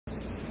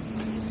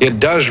It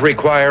does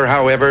require,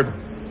 however,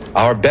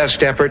 our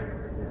best effort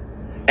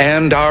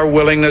and our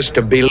willingness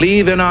to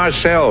believe in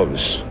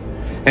ourselves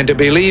and to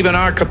believe in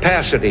our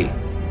capacity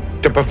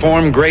to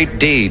perform great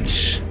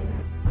deeds.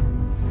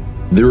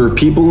 There are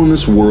people in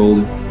this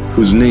world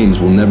whose names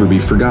will never be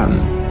forgotten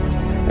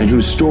and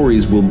whose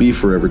stories will be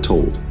forever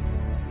told.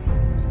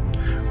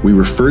 We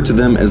refer to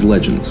them as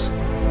legends.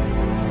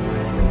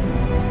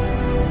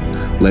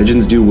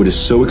 Legends do what is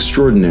so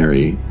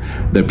extraordinary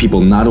that people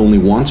not only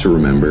want to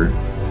remember,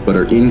 but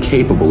are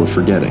incapable of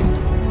forgetting.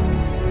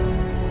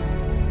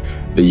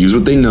 They use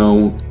what they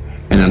know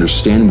and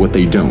understand what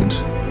they don't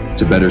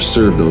to better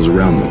serve those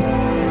around them.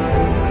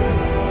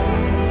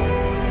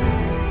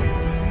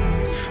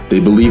 They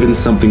believe in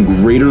something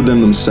greater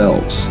than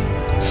themselves,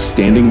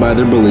 standing by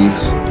their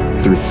beliefs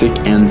through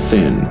thick and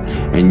thin,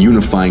 and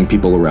unifying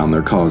people around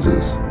their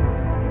causes.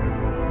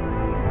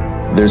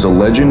 There's a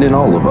legend in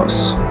all of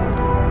us.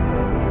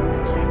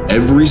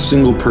 Every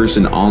single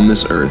person on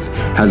this earth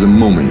has a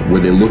moment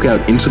where they look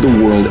out into the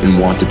world and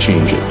want to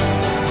change it,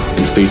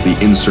 and face the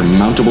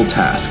insurmountable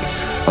task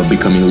of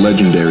becoming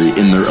legendary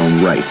in their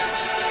own right.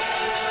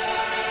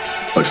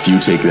 But few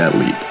take that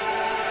leap.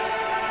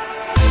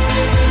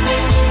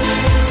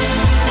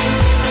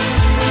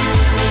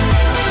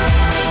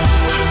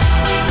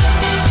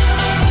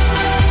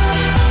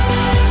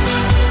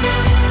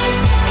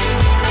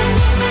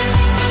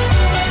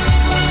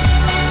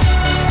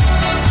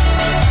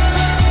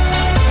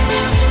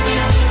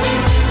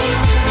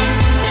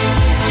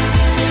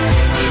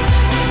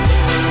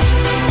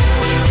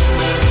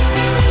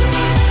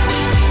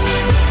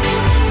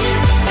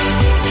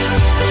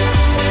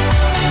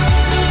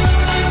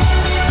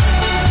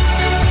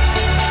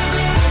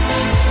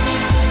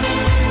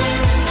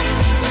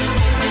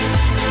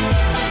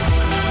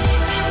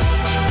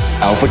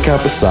 Alpha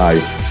Kappa Psi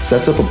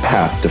sets up a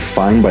path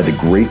defined by the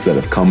greats that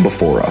have come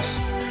before us.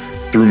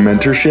 Through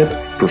mentorship,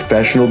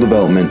 professional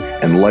development,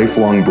 and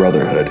lifelong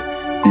brotherhood,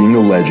 being a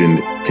legend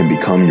can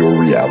become your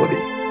reality.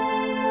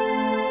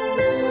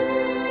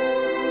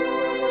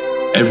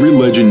 Every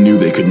legend knew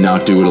they could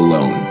not do it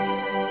alone.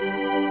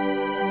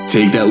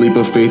 Take that leap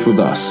of faith with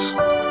us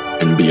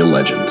and be a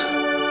legend.